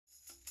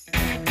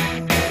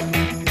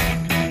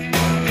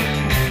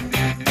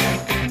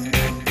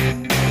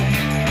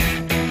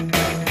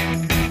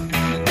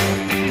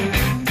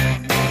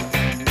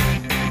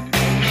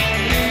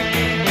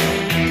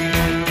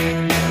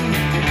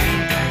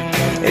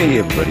Hey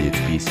everybody, it's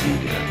PC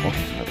here, and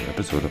welcome to another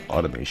episode of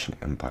Automation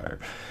Empire.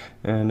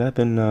 And I've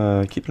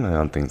been keeping an eye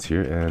on things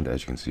here, and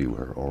as you can see,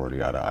 we're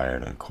already out of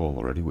iron and coal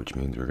already, which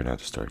means we're gonna have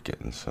to start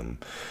getting some,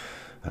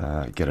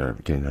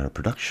 getting our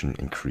production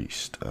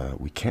increased.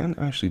 We can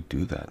actually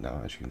do that now.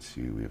 As you can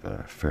see, we have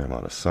a fair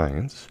amount of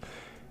science,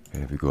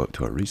 and if we go up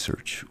to our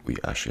research, we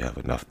actually have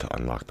enough to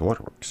unlock the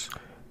Waterworks,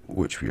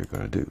 which we are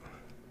going to do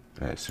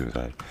as soon as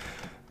I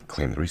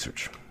claim the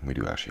research. We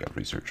do actually have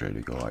research ready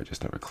to go. I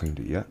just never claimed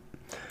it yet.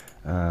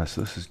 So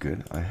this is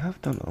good. I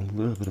have done a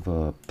little bit of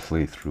a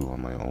playthrough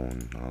on my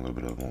own, a little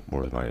bit of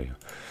more of a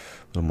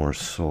little more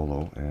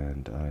solo,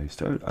 and I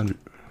started under.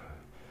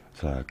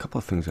 So a couple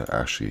of things I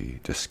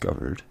actually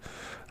discovered.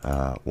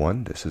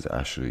 One, this is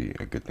actually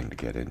a good thing to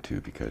get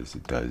into because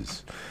it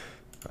does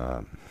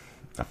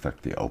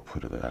affect the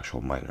output of the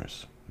actual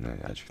miners.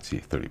 As you can see,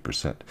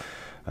 30%.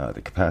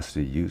 The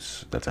capacity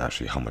use, that's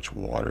actually how much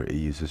water it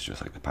uses,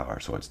 just like the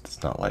power. So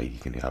it's not like you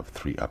can have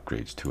 3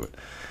 upgrades to it.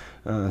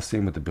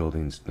 Same with the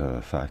buildings,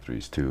 the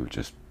factories too.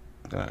 Just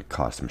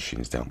cost the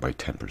machines down by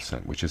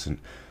 10%, which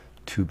isn't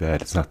too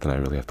bad. It's nothing I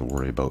really have to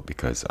worry about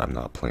because I'm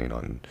not playing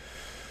on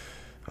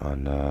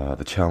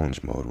the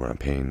challenge mode where I'm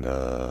paying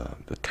the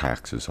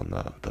taxes on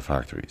the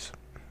factories.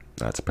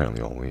 That's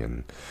apparently only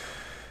in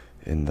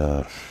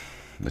the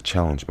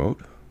challenge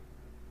mode.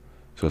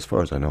 So as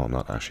far as I know, I'm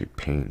not actually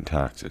paying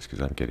taxes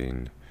because I'm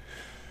getting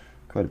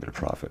quite a bit of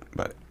profit.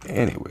 But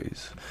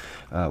anyways,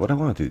 what I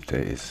want to do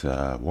today is,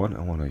 one,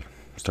 I want to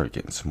start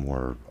getting some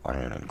more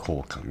iron and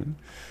coal coming.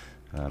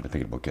 I've been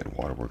thinking about getting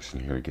Waterworks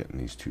in here, getting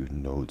these 2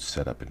 nodes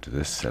set up into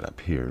this setup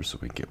here so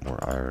we can get more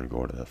iron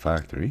going to the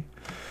factory.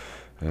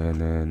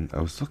 And then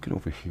I was looking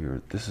over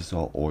here. This is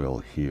all oil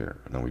here.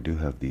 Now we do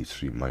have these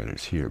 3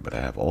 miners here, but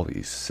I have all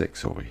these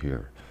 6 over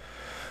here.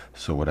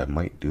 So what I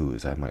might do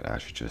is I might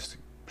actually just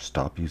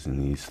stop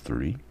using these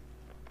 3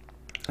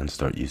 and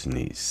start using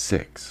these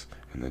 6,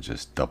 and then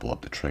just double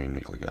up the train,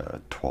 make like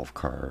a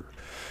 12-car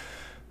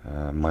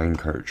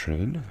minecart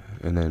train,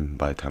 and then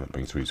by the time it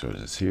brings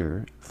resources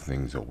here,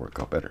 things will work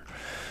out better.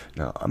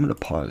 Now I'm going to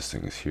pause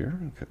things here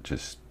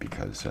just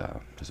because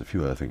there's a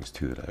few other things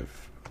too that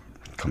I've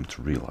come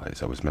to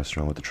realize. I was messing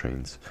around with the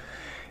trains,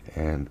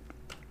 and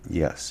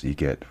yes, you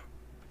get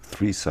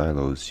 3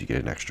 silos, you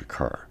get an extra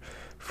car.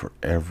 For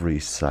every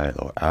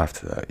silo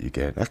after that, you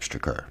get an extra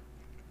car.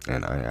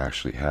 And I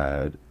actually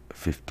had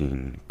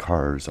 15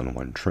 cars on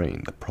one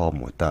train. The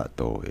problem with that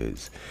though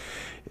is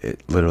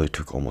it literally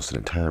took almost an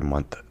entire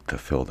month to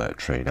fill that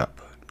train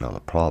up. Now the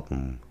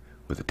problem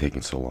with it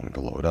taking so long to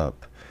load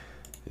up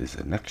is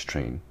the next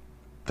train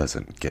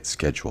doesn't get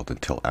scheduled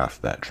until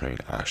after that train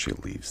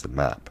actually leaves the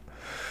map.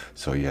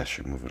 So yes,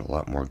 you're moving a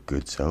lot more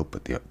goods out,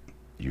 but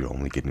you're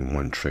only getting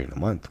 1 train a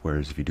month,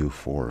 whereas if you do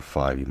 4 or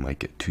 5, you might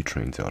get 2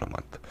 trains out a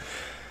month,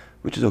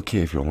 which is okay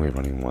if you're only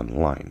running 1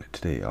 line.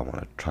 Today I want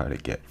to try to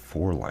get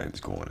 4 lines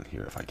going in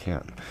here if I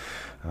can.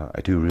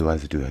 I do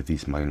realize I do have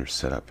these miners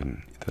set up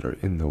that are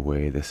in the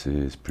way. This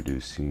is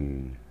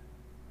producing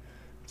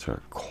sort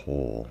of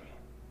coal.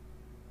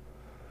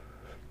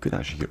 Could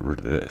actually get rid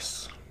of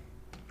this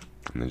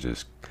and then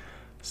just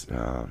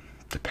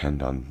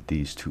depend on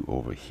these 2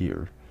 over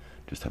here.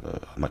 Just have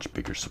a much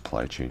bigger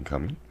supply chain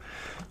coming,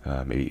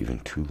 maybe even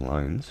 2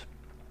 lines.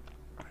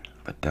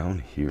 But down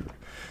here,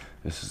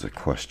 this is a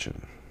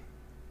question,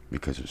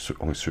 because there's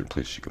only certain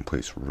places you can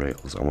place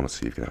rails. I want to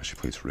see if you can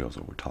actually place rails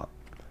over top,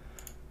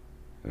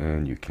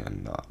 and you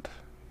cannot.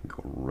 You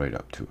go right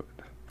up to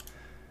it.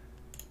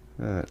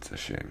 That's a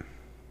shame.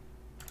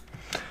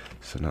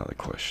 So now the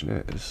question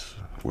is,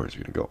 where's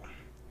it gonna go?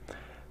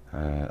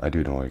 I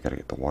do know I gotta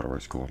get the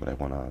Waterworks going, but I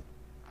want to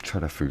try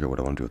to figure out what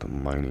I want to do with the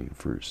mining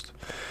first.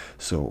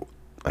 So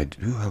I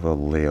do have a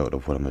layout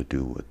of what I'm going to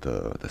do with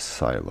the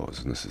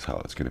silos, and this is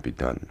how it's going to be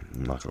done.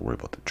 I'm not going to worry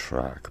about the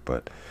track,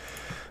 but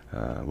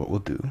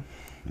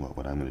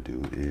what I'm going to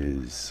do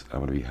is I'm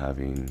going to be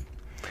having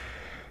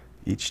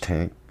each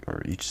tank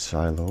or each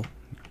silo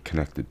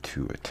connected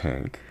to a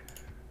tank,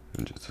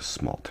 and just a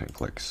small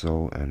tank like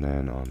so, and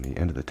then on the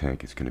end of the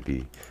tank is going to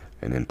be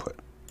an input.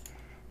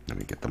 Let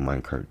me get the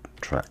minecart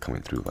track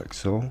coming through like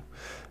so.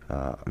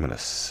 I'm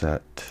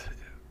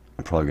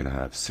probably going to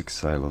have 6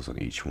 silos on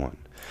each one.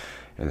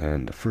 And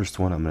then the first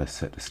one I'm going to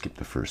set to skip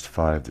the first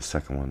 5. The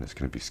second one is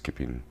going to be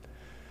skipping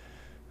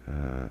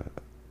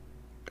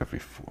every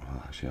 4.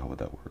 Actually, how would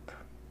that work?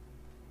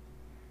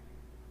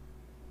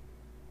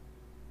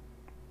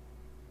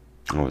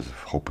 I was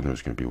hoping there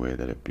was going to be a way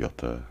that it'd be able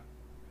to...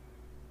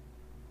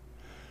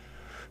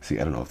 See,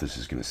 I don't know if this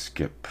is going to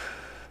skip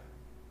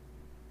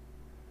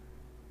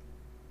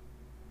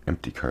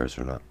empty cars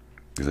or not,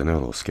 because I know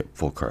it'll skip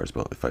full cars,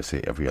 but if I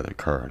say every other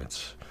car and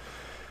it's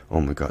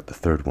only got the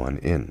 3rd one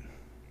in,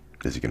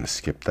 is it going to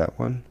skip that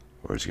one,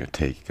 or is it going to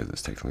take because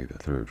it's technically the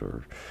 3rd,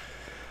 or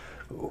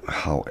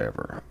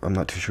however, I'm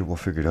not too sure. We'll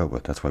figure it out,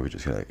 but that's why we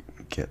just gotta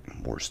get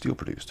more steel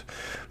produced.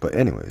 But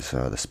anyways,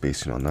 the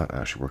spacing on that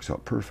actually works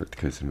out perfect,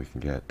 because then we can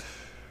get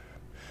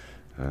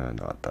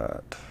not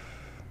that.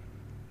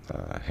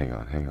 Hang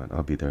on,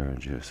 I'll be there in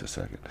just a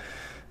second.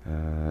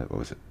 What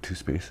was it, 2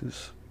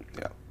 spaces?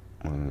 Yeah,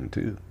 1,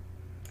 2.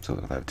 So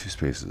if I have 2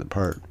 spaces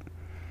apart,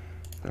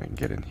 I can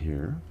get in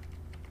here,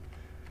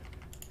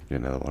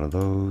 get another one of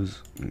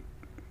those,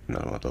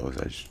 another one of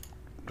those.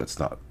 That's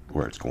not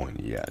where it's going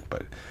yet,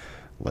 but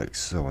like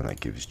so, and that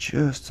gives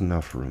just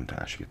enough room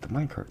to actually get the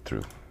minecart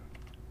through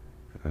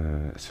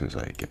as soon as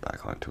I get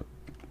back onto it.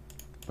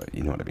 But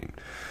you know what I mean.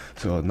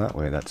 So in that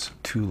way, that's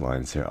 2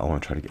 lines there. I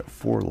want to try to get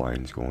 4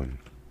 lines going.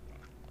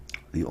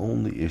 The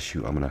only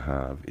issue I'm going to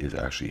have is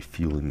actually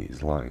fueling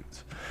these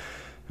lines,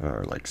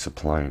 or like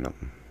supplying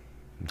them,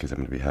 because I'm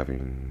going to be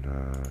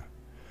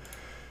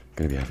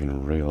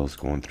having rails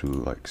going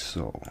through like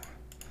so.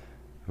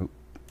 Oop.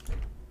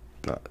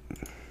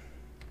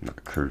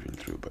 Not curving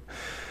through, but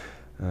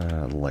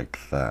like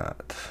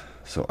that.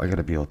 So I got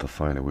to be able to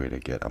find a way to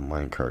get a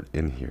minecart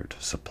in here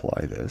to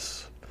supply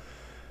this.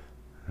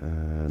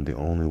 And the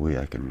only way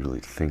I could really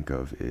think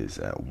of is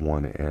at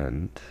one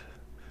end.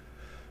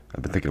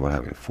 I've been thinking about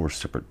having 4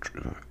 separate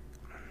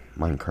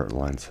minecart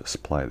lines to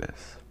supply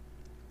this.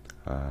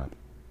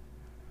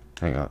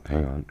 Hang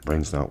on.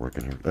 Brain's not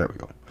working here. There we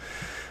go.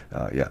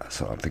 Yeah,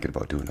 so I'm thinking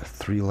about doing a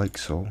 3 like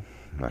so.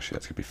 Actually,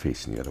 that's going to be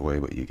facing the other way,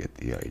 but you get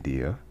the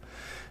idea.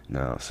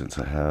 Now, since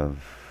I have...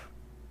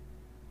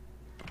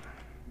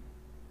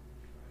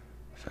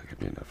 Is that going to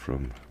be enough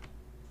room?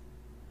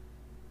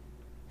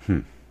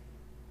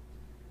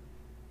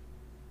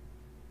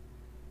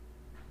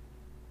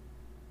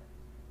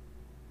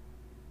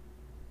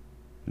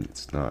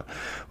 It's not.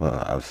 Well,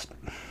 I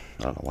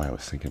don't know why I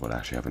was thinking about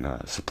actually having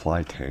a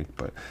supply tank,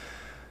 but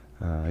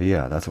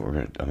yeah, that's what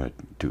I'm gonna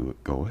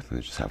go with,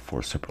 and just have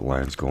 4 separate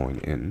lines going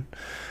in.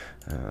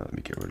 Let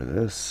me get rid of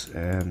this,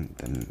 and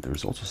then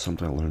there's also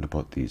something I learned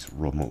about these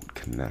remote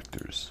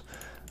connectors.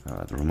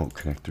 The remote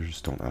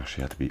connectors don't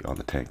actually have to be on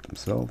the tank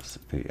themselves.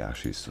 They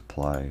actually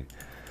supply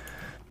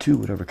to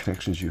whatever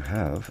connections you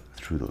have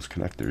through those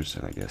connectors,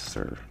 and I guess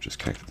they're just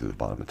connected to the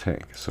bottom of the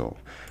tank. So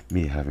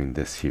me having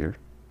this here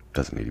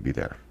doesn't need to be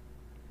there,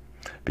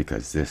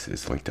 because this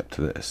is linked up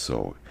to this.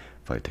 So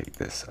if I take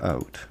this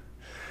out,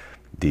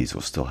 these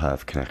will still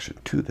have connection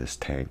to this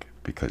tank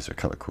because they're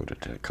color coded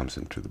and it comes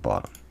in through the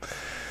bottom.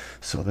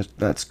 So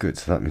that's good.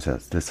 So that means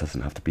that this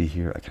doesn't have to be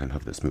here. I can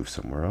have this move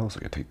somewhere else. I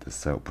can take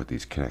this out, put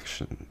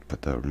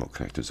the remote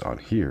connectors on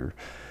here,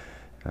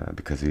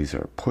 because these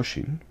are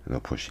pushing, and they'll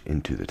push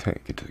into the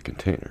tank, into the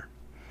container.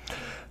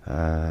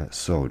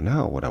 So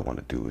now what I want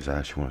to do is I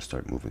actually want to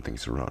start moving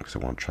things around, because I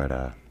want to try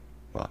to,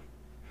 well,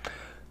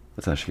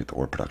 let's actually get the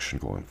ore production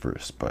going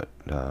first. But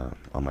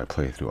on my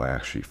playthrough, I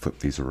actually flip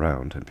these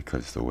around, and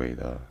because the way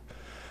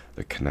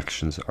the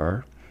connections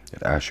are,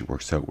 it actually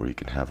works out where you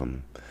can have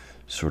them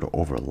sort of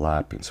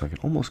overlapping, so I can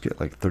almost get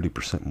like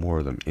 30% more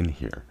of them in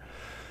here.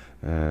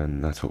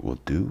 And that's what we'll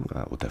do.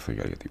 We'll definitely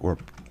got to get the ore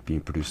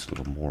being produced a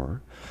little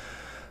more.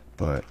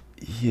 But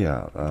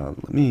yeah,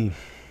 let me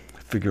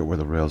figure out where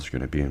the rails are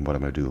going to be and what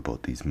I'm going to do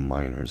about these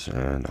miners,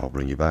 and I'll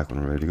bring you back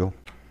when we're ready to go.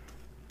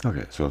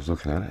 Okay, so I was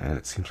looking at it, and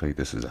it seems like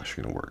this is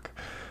actually going to work.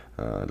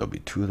 There'll be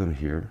 2 of them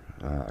here.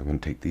 I'm going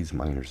to take these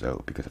miners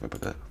out, because if I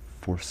put the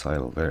 4th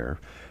silo there,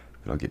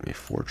 it'll give me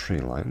 4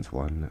 train lines.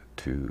 1,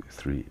 2,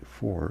 3,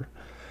 4.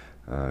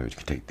 You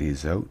can take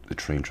these out. The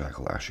train track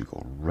will actually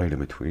go right in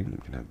between.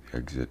 You can have the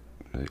exit,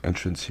 the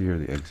entrance here,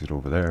 the exit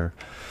over there.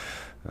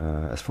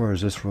 As far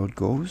as this road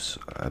goes,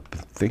 I've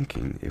been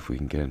thinking if we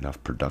can get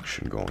enough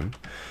production going,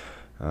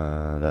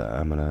 that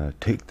I'm gonna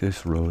take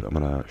this road, I'm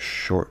gonna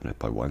shorten it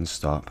by 1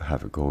 stop,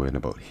 have it go in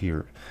about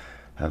here,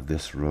 have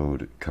this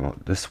road come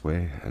out this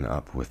way and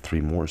up with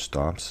 3 more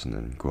stops, and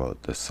then go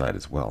out this side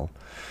as well,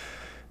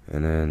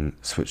 and then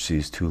switch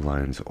these 2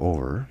 lines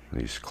over,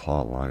 these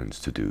claw lines,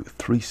 to do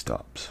 3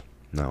 stops.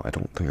 Now, I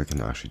don't think I can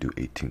actually do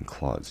 18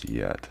 claws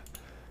yet.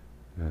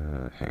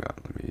 Hang on,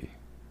 let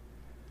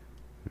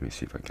me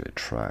see if I can get a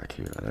track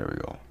here. There we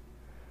go.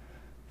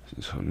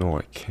 So no,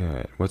 I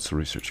can't. What's the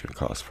research going to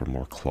cost for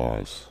more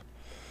claws?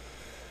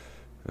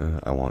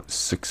 I want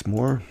 6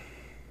 more.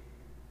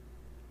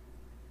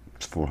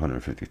 It's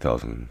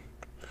 450,000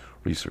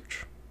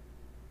 research.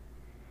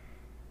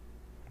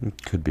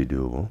 It could be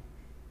doable.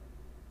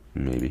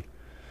 Maybe.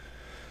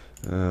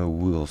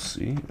 We'll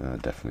see.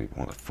 Definitely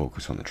want to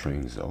focus on the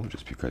trains though,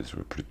 just because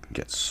we can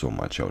get so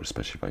much out,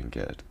 especially if I can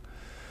get...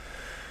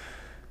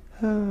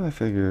 I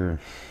figure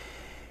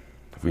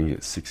if we can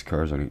get 6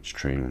 cars on each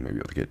train, we'll maybe be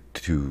able to get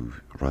 2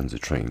 runs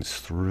of trains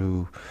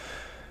through.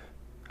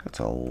 That's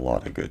a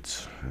lot of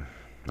goods.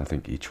 I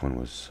think each one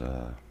was,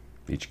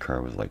 each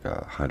car was like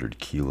 100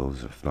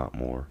 kilos, if not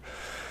more.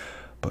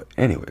 But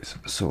anyways,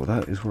 so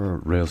that is where our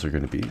rails are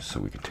going to be, so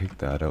we can take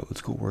that out.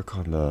 Let's go work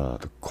on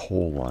the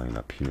coal line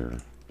up here.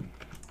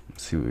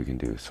 Let's see what we can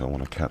do. So I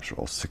want to capture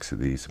all 6 of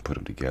these and put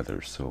them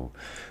together. So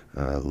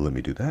let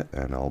me do that,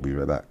 and I'll be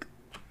right back.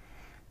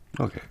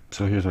 Okay,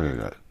 so here's what I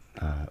got.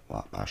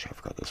 Well, actually,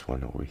 I've got this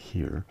one over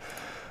here.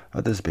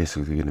 This is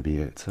basically going to be,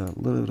 it's a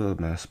little bit of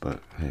a mess,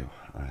 but hey,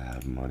 I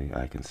have money,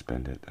 I can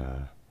spend it.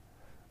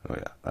 Oh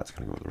yeah, that's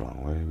going to go the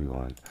wrong way. We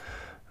want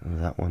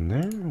that one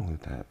there. We'll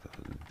have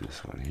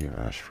this one here.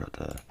 I actually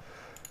forgot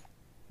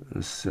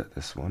to set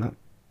this one up,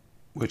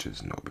 which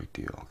is no big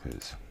deal,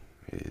 because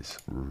is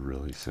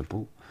really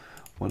simple.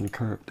 One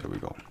cart, there we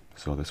go.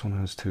 So this one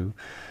has two.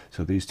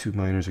 So these two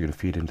miners are going to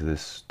feed into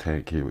this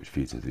tank here, which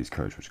feeds into these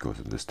carts, which goes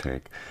into this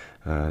tank.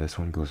 This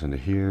one goes into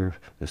here.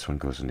 This one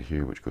goes into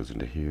here, which goes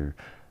into here.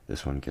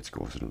 This one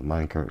goes into the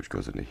minecart, which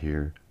goes into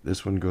here.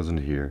 This one goes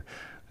into here.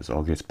 This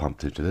all gets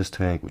pumped into this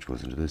tank, which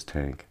goes into this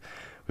tank,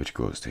 which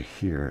goes to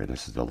here. And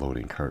this is the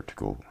loading cart to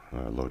go,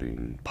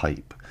 loading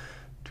pipe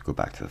to go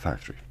back to the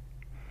factory.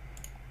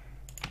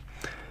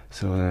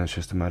 So then it's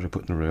just a matter of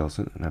putting the rails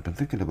in. And I've been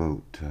thinking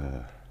about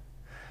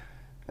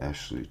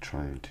actually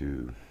trying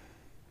to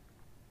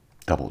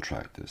double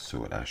track this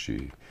so it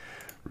actually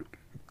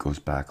goes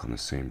back on the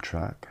same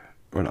track,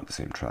 or not the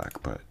same track,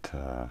 but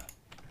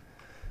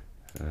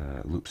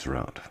loops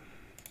around.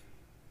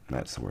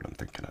 That's the word I'm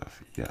thinking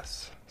of.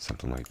 Yes,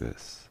 something like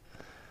this.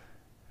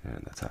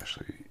 And that's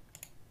actually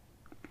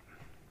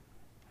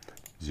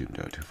zoomed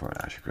out too far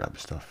to actually grab the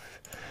stuff.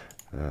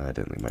 I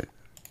didn't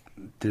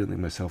leave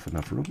myself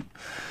enough room.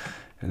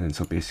 And then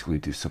so basically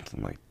do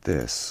something like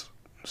this.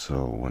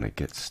 So when it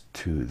gets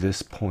to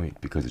this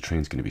point, because the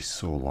train's going to be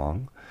so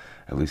long,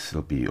 at least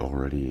it'll be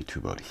already to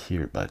about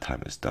here by the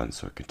time it's done,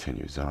 so it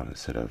continues on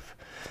instead of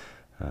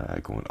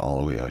going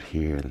all the way out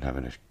here and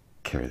having to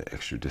carry the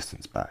extra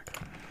distance back.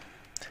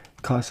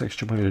 Costs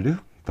extra money to do,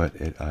 but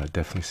it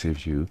definitely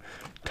saves you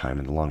time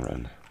in the long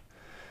run.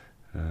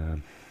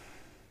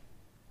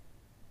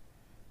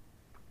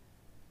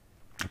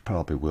 I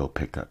probably will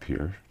pick up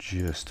here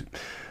just in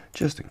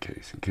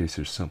case. In case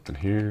there's something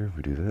here,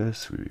 we do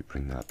this, we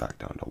bring that back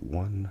down to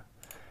 1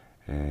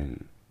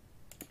 and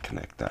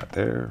connect that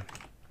there.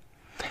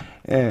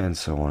 And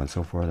so on and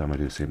so forth. I'm going to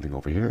do the same thing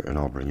over here, and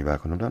I'll bring you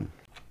back when I'm done.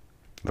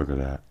 Look at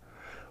that.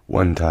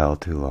 One tile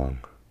too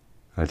long.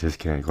 I just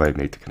can't quite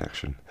make the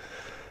connection.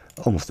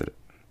 Almost did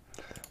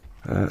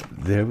it.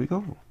 There we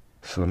go.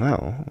 So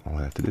now, all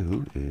I have to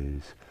do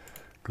is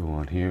go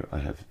on here. I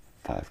have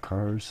 5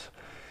 cars.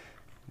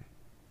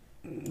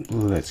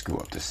 Let's go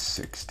up to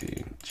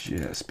 16,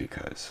 just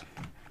because.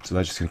 So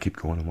that's just going to keep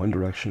going in one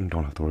direction.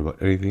 Don't have to worry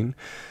about anything.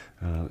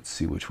 Let's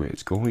see which way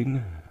it's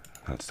going.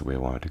 That's the way I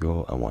want it to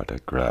go. I want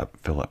to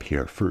fill up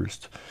here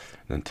first,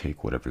 and then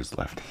take whatever's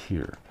left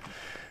here.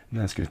 And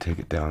that's going to take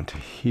it down to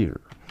here.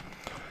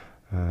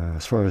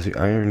 As far as the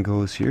iron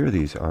goes here,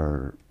 these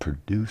are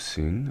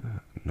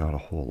producing not a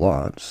whole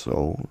lot,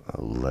 so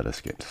let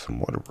us get to some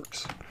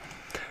waterworks.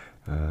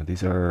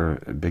 These are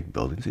big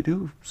buildings. They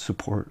do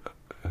supply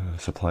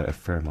a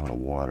fair amount of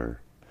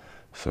water.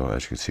 So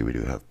as you can see, we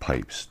do have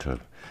pipes to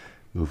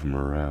move them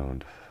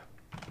around.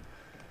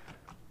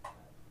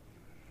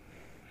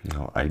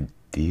 Now,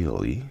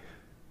 ideally,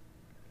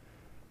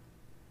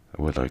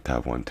 I would like to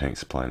have one tank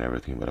supplying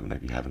everything, but I'm going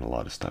to be having a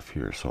lot of stuff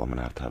here, so I'm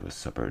going to have a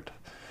separate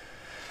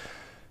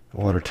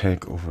water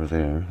tank over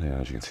there. Yeah,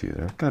 as you can see,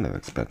 they're kind of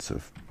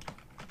expensive,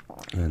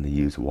 and they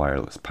use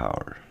wireless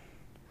power.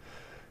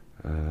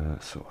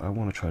 So I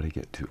want to try to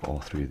get to all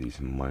 3 of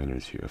these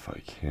miners here if I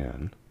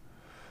can.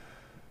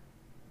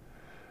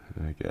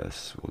 I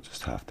guess we'll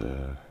just have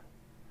to...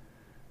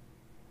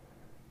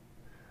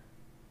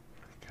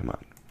 Come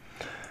on.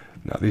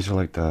 Now these are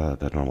like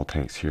the normal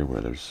tanks here where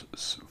there's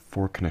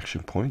 4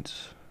 connection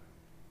points.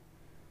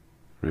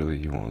 Really?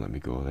 You won't let me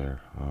go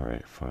there?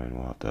 Alright, fine.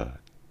 We'll have to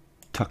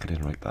tuck it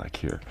in right back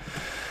here.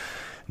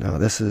 Now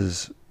this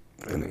is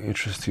an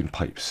interesting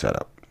pipe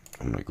setup.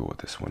 I'm going to go with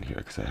this one here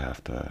because I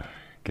have to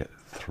get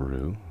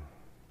through.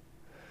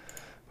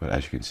 But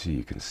as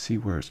you can see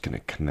where it's going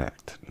to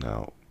connect.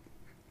 Now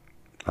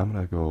I'm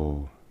going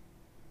to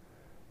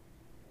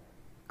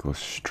go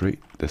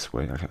straight this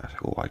way. I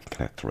can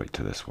connect right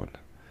to this one.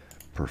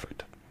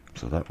 Perfect.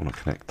 So that one will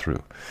connect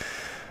through.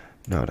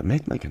 Now to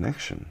make my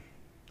connection,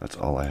 that's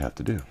all I have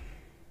to do.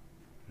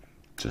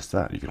 Just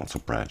that. You can also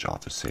branch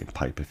off the same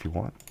pipe if you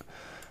want.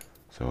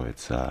 So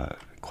it's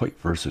quite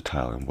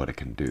versatile in what it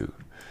can do,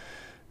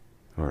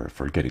 or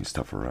for getting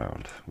stuff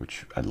around,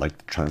 which I'd like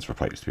the transfer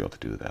pipes to be able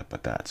to do that,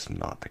 but that's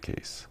not the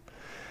case.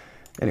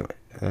 Anyway,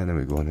 and then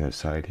we go on the other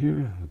side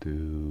here.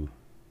 We'll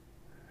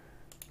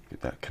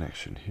get that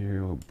connection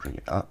here. We'll bring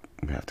it up.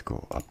 We have to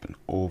go up and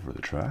over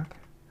the track.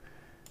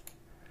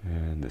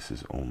 And this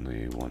is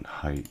only one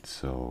height,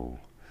 so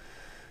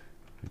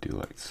we do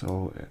like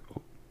so.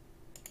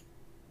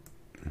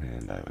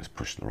 And I was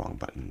pushing the wrong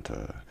button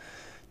to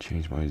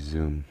change my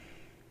zoom.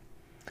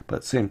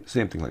 But same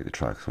thing like the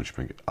tracks. Once you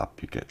bring it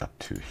up, you get up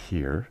to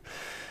here.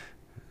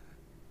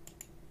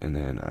 And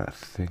then I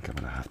think I'm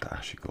gonna have to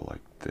actually go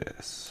like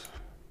this,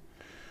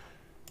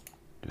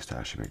 just to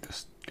actually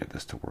get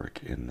this to work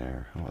in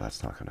there. Oh,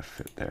 that's not gonna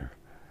fit there.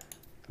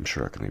 I'm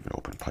sure I can leave an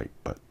open pipe,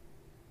 but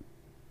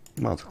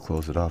might as well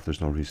close it off.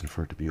 There's no reason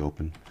for it to be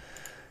open.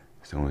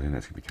 It's the only thing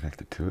that's gonna be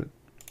connected to it,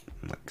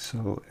 like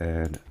so.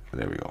 And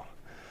there we go.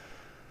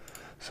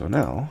 So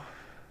now,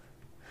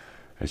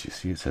 as you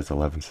see, it says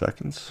 11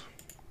 seconds.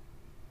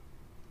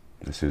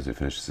 As soon as it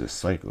finishes this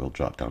cycle, it'll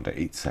drop down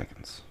to 8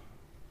 seconds.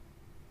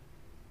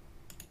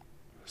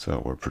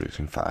 So we're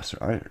producing faster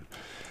iron.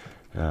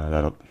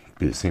 That'll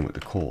be the same with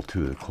the coal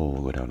too. The coal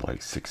will go down to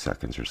like 6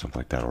 seconds or something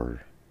like that,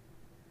 or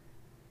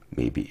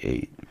maybe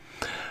 8.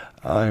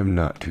 I'm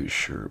not too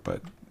sure,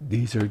 but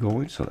these are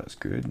going, so that's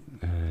good.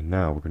 And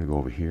now we're going to go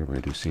over here. We're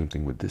going to do the same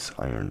thing with this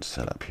iron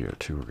setup here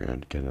too. We're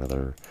going to get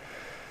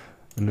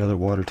another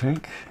water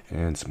tank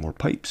and some more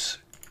pipes,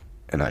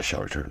 and I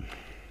shall return.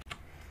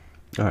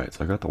 Alright,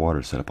 so I got the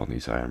water set up on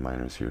these iron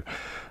miners here.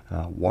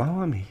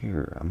 While I'm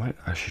here, I might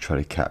actually try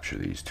to capture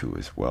these two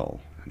as well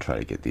and try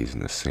to get these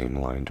in the same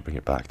line to bring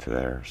it back to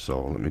there. So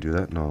let me do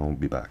that and I'll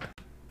be back.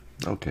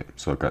 Okay,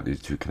 so I've got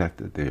these two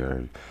connected. They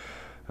are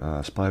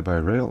supplied by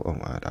rail. Oh,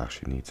 it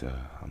actually needs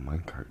a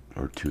minecart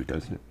or 2,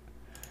 doesn't it?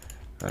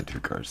 Add 2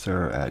 carts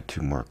there, add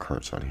 2 more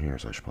carts on here,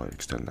 so I should probably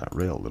extend that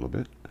rail a little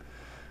bit.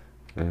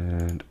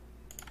 And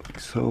like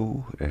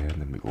so, and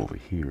then we go over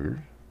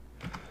here.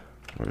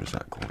 Where is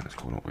that going? It's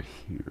going over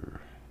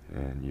here.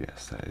 And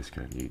yes, that is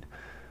going to need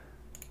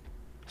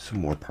some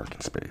more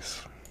parking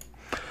space.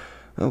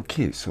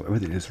 Okay, so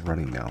everything is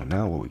running now.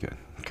 Now what we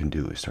can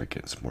do is start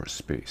getting some more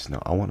space.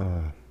 Now I want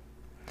to,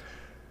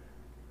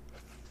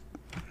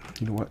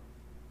 you know what?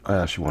 I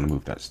actually want to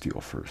move that steel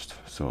first.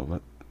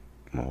 So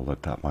we'll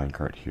let that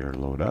minecart here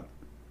load up.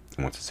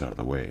 And once it's out of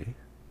the way,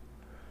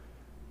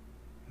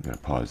 I'm going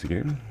to pause the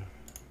game.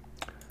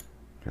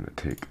 I'm going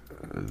to take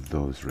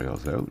those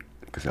rails out,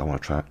 because I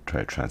want to try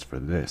to transfer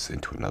this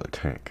into another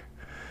tank.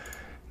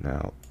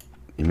 Now,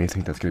 you may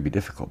think that's going to be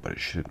difficult, but it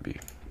shouldn't be.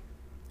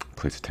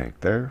 Place a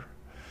tank there,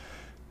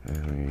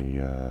 and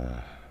we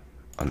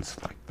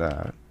unselect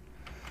that.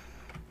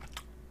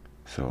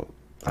 So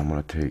I'm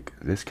going to take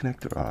this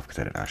connector off, because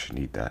I didn't actually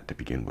need that to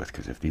begin with,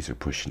 because if these are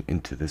pushing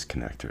into this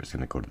connector, it's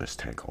going to go to this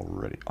tank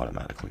already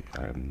automatically.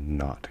 I am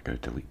not going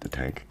to delete the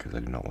tank, because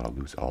I do not want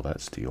to lose all that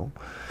steel.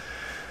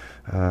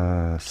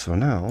 So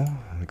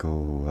now, we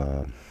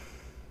go...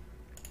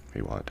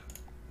 we want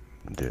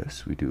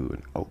this. We do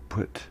an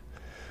output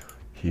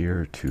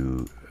here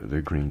to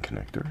the green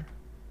connector.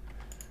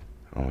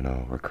 Oh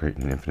no, we're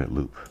creating an infinite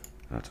loop.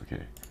 That's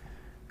okay,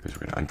 because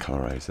we're going to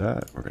uncolorize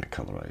that. We're going to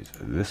colorize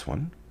this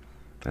one.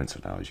 And so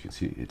now, as you can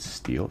see, it's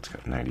steel. It's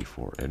got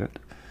 94 in it.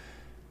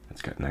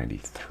 It's got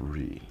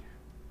 93.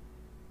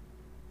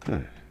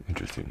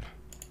 Interesting.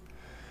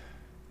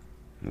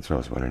 That's what I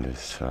was wondering,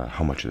 is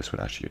how much of this would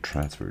actually get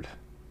transferred.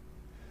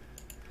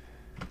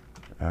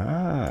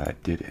 Ah, I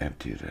did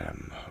empty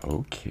them.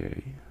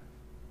 Okay.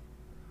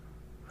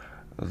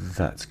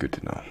 That's good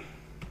to know.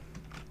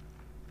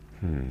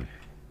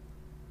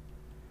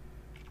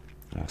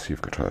 I'll see if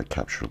I can try to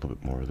capture a little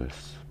bit more of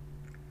this.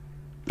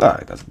 Ah,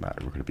 it doesn't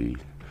matter. We're going to be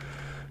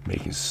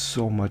making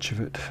so much of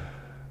it.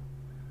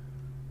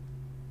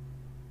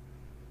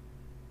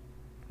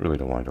 Really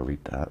don't want to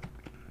delete that.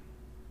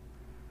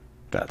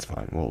 That's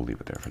fine. We'll leave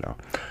it there for now.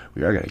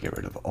 We are going to get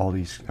rid of all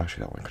these.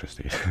 Actually, that one could have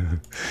stayed.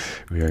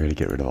 We are going to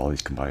get rid of all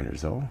these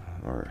combiners, though,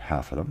 or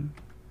half of them.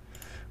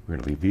 We're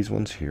going to leave these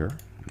ones here.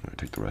 I'm going to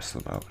take the rest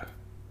of them out.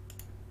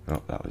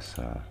 Oh, that was.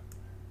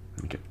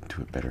 Let me get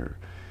into a better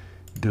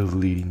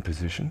deleting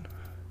position.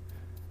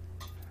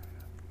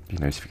 Be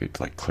nice if you could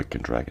like click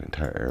and drag an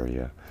entire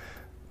area,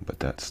 but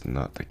that's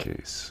not the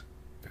case.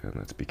 And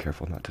let's be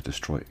careful not to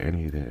destroy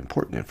any of the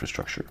important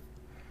infrastructure.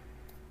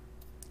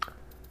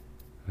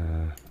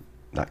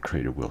 That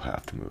creator will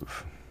have to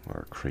move,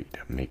 or crate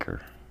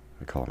maker.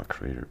 I call him a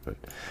creator, but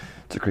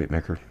it's a crate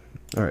maker.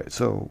 Alright,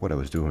 so what I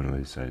was doing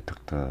was I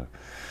took the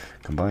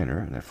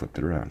combiner and I flipped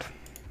it around,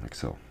 like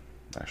so.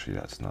 Actually,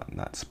 that's not in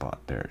that spot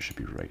there. It should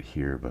be right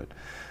here, but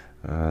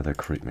the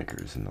crate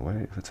maker is in the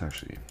way. Let's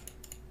actually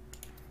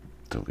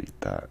delete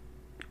that.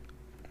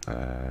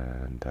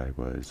 And I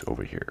was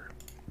over here.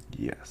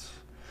 Yes.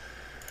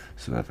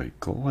 So if I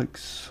go like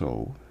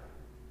so,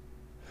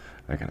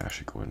 I can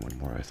actually go in one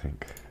more, I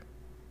think.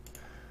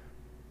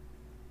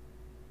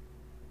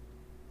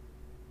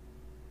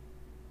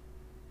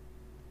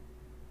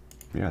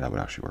 Yeah, that would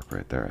actually work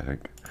right there, I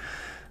think.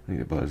 I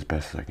think about as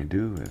best as I can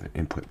do.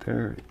 Input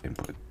there,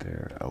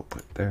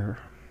 output there.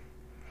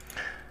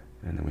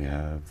 And then we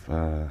have,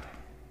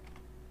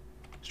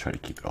 let's try to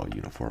keep it all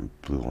uniform.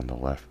 Blue on the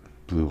left,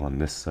 blue on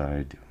this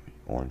side,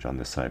 orange on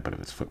this side, but if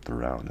it's flipped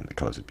around, then the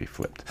colors would be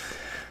flipped,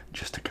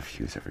 just to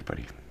confuse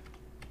everybody.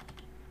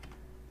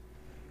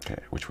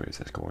 Okay, which way is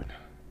this going?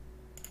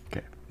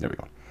 Okay, there we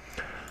go.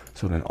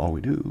 So then all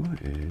we do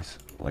is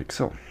like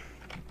so.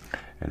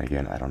 And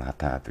again, I don't have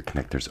to have the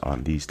connectors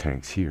on these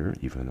tanks here,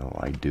 even though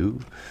I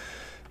do.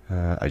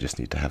 I just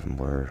need to have them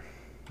where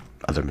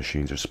other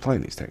machines are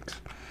supplying these tanks.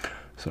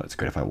 So that's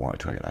good. If I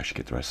wanted to, I could actually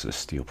get the rest of the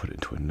steel, put it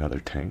into another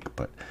tank,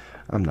 but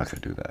I'm not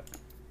going to do that.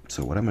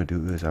 So what I'm going to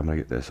do is I'm going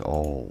to get this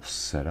all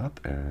set up,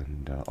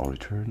 and I'll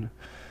return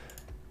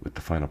with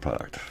the final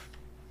product.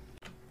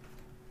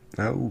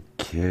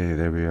 Okay,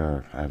 there we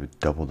are. I have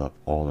doubled up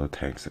all the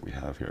tanks that we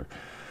have here,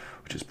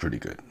 which is pretty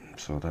good.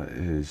 So that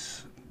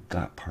is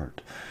that part.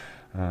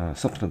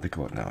 Something to think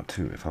about now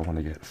too. If I want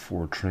to get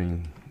four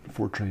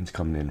trains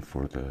coming in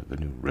for the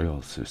new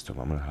rail system,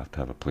 I'm gonna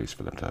have a place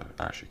for them to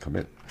actually come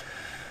in.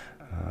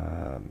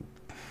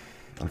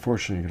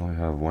 Unfortunately, you can only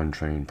have one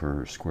train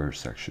per square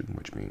section,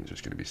 which means there's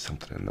going to be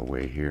something in the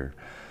way here.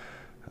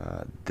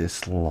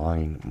 This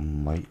line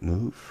might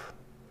move.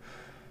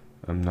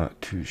 I'm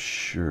not too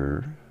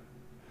sure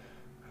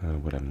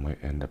what I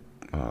might end up.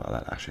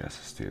 That actually has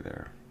to stay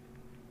there.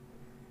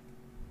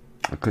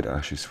 I could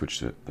actually switch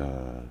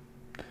the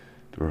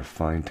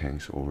refined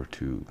tanks over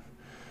to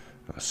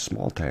a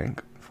small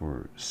tank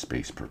for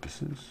space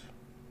purposes,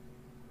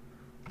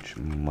 which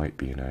might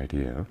be an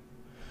idea.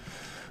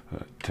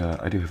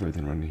 But I do have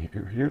everything running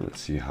here.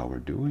 Let's see how we're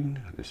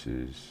doing. This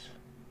is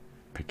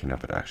picking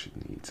up. It actually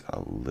needs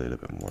a little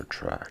bit more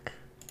track.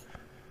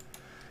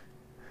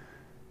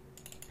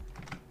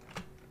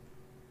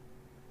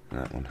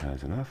 That one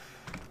has enough.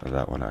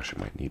 That one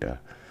actually might need a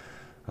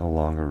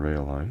longer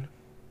rail line.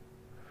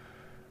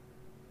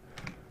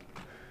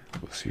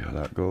 We'll see how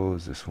that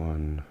goes. This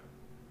one,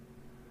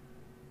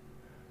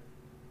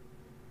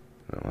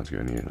 that one's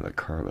gonna need another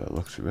car by the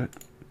looks of it.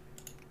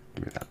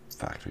 Give me that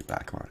factory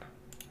back on.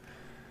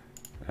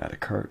 Add a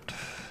cart,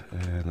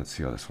 and let's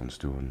see how this one's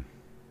doing.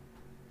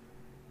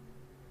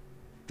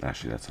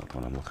 Actually, that's not the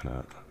one I'm looking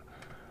at.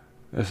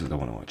 This is the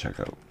one I want to check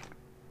out.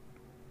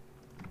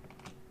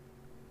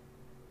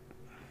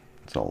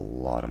 It's a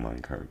lot of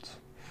mine carts.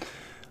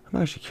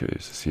 I'm actually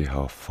curious to see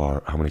how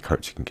many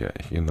carts you can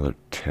get. You get another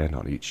 10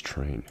 on each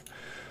train.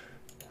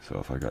 So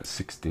if I got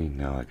 16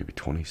 now, I could be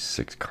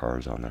 26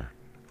 cars on there.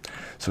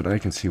 So now you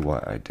can see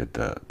why I did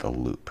the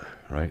loop,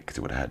 right? Because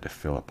it would have had to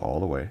fill up all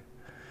the way, and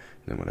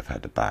then would have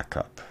had to back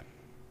up.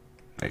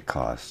 It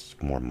costs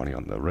more money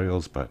on the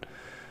rails, but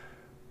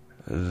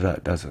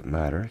that doesn't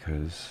matter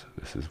because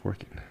this is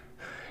working.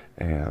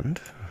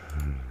 And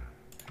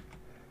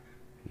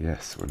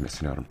yes, we're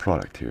missing out on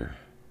product here.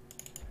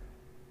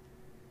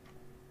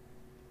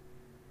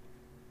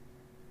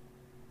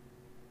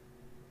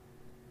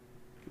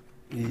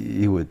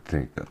 You would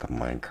think that the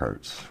mine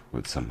carts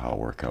would somehow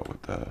work out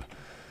with the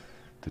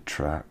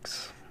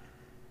tracks.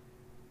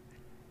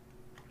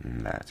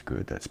 And that's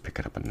good. That's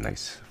picking up a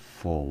nice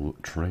full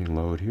train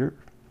load here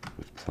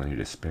with plenty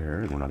to spare,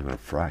 and we're not even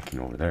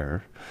fracking over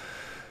there.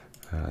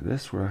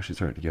 This, we're actually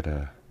starting to get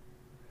a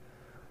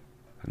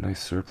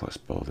nice surplus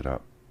building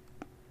up.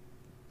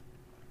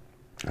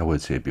 I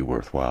would say it'd be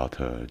worthwhile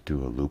to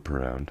do a loop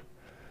around,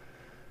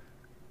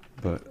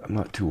 but I'm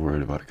not too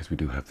worried about it because we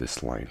do have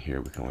this line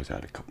here. We can always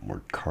add a couple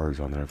more cars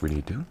on there if we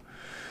need to.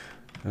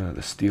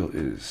 The steel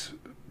is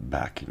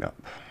backing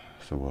up,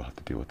 so we'll have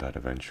to deal with that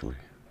eventually.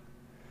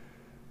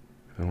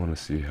 I want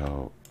to see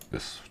how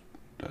this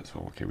does.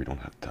 Oh, okay, we don't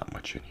have that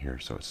much in here,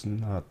 so it's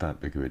not that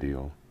big of a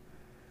deal.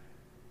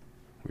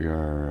 We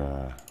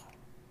are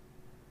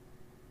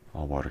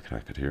all water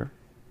connected here.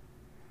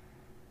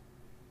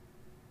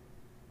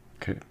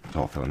 Okay, it's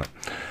all filling up.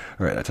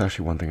 Alright, that's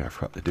actually one thing I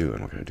forgot to do,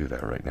 and we're going to do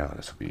that right now.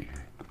 This will be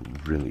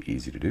really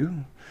easy to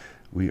do.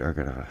 We are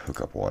going to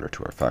hook up water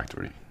to our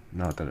factory.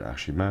 Not that it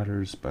actually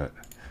matters, but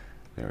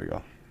there we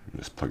go.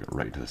 Just plug it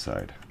right to the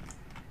side.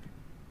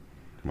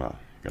 Well,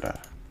 you got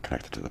to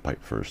connect it to the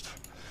pipe first.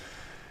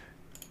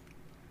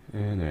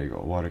 And there you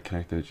go, water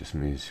connected. Just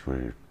means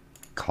we're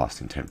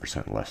costing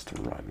 10% less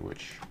to run,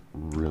 which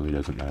really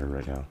doesn't matter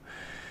right now.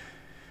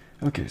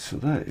 Okay, so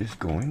that is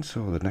going.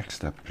 So the next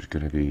step is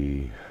going to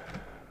be,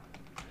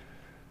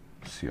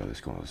 see how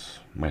this goes.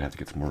 Might have to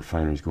get some more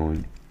refineries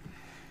going.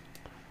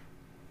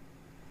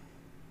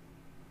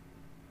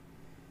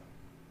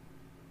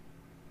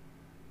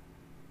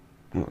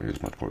 Well,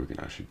 there's much more we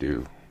can actually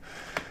do.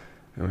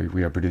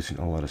 We are producing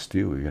a lot of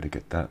steel. We got to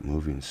get that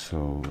moving.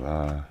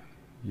 So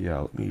yeah,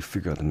 let me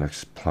figure out the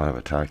next plan of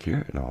attack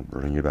here, and I'll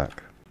bring you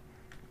back.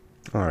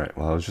 Alright,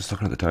 well, I was just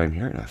looking at the time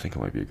here, and I think it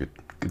might be a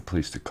good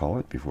place to call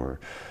it before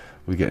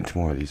we get into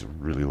more of these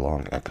really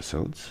long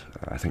episodes.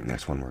 I think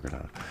next one we're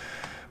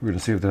gonna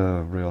save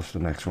the rails for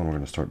the next one. We're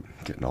gonna start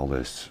getting all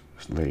this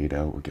laid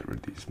out. We'll get rid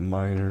of these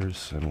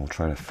miners, and we'll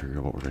try to figure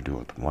out what we're gonna do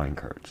with the mine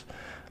carts.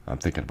 I'm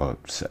thinking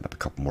about setting up a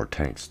couple more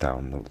tanks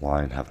down the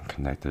line, have them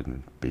connected,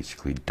 and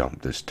basically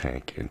dump this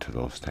tank into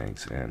those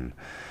tanks and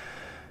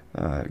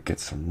get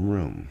some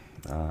room.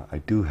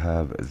 I do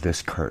have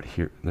this cart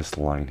here, this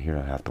line here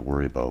I have to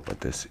worry about,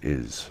 but this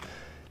is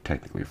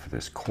technically for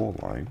this coal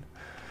line.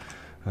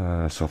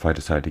 So if I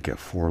decide to get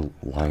 4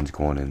 lines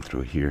going in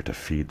through here to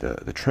feed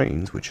the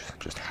trains, which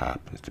just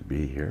happens to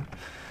be here,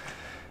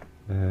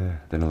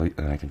 then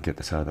I can get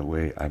this out of the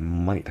way. I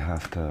might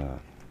have to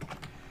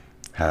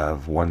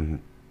have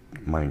one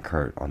mine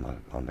cart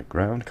on the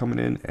ground coming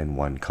in and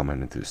one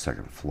coming into the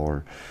second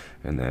floor,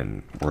 and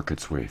then work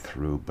its way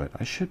through. But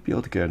I should be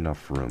able to get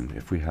enough room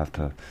if we have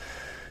to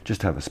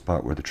just have a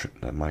spot where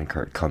the mine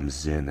cart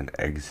comes in and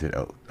exit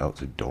out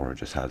the door and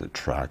just has a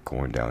track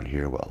going down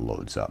here while it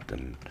loads up.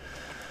 Then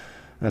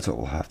that's what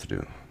we'll have to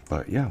do.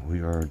 But yeah,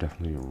 we are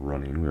definitely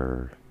running.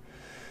 We're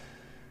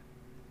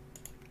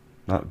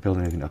not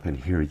building anything up in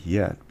here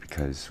yet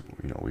because,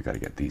 you know, we got to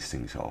get these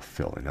things all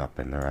filling up,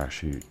 and they're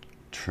actually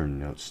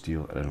churning out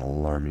steel at an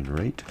alarming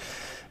rate,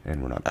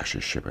 and we're not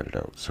actually shipping it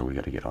out, so we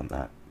got to get on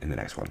that in the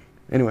next one.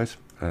 Anyways,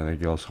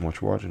 thank you all so much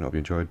for watching. I hope you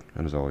enjoyed,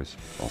 and as always,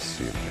 I'll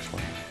see you in the next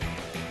one.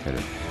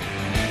 Later.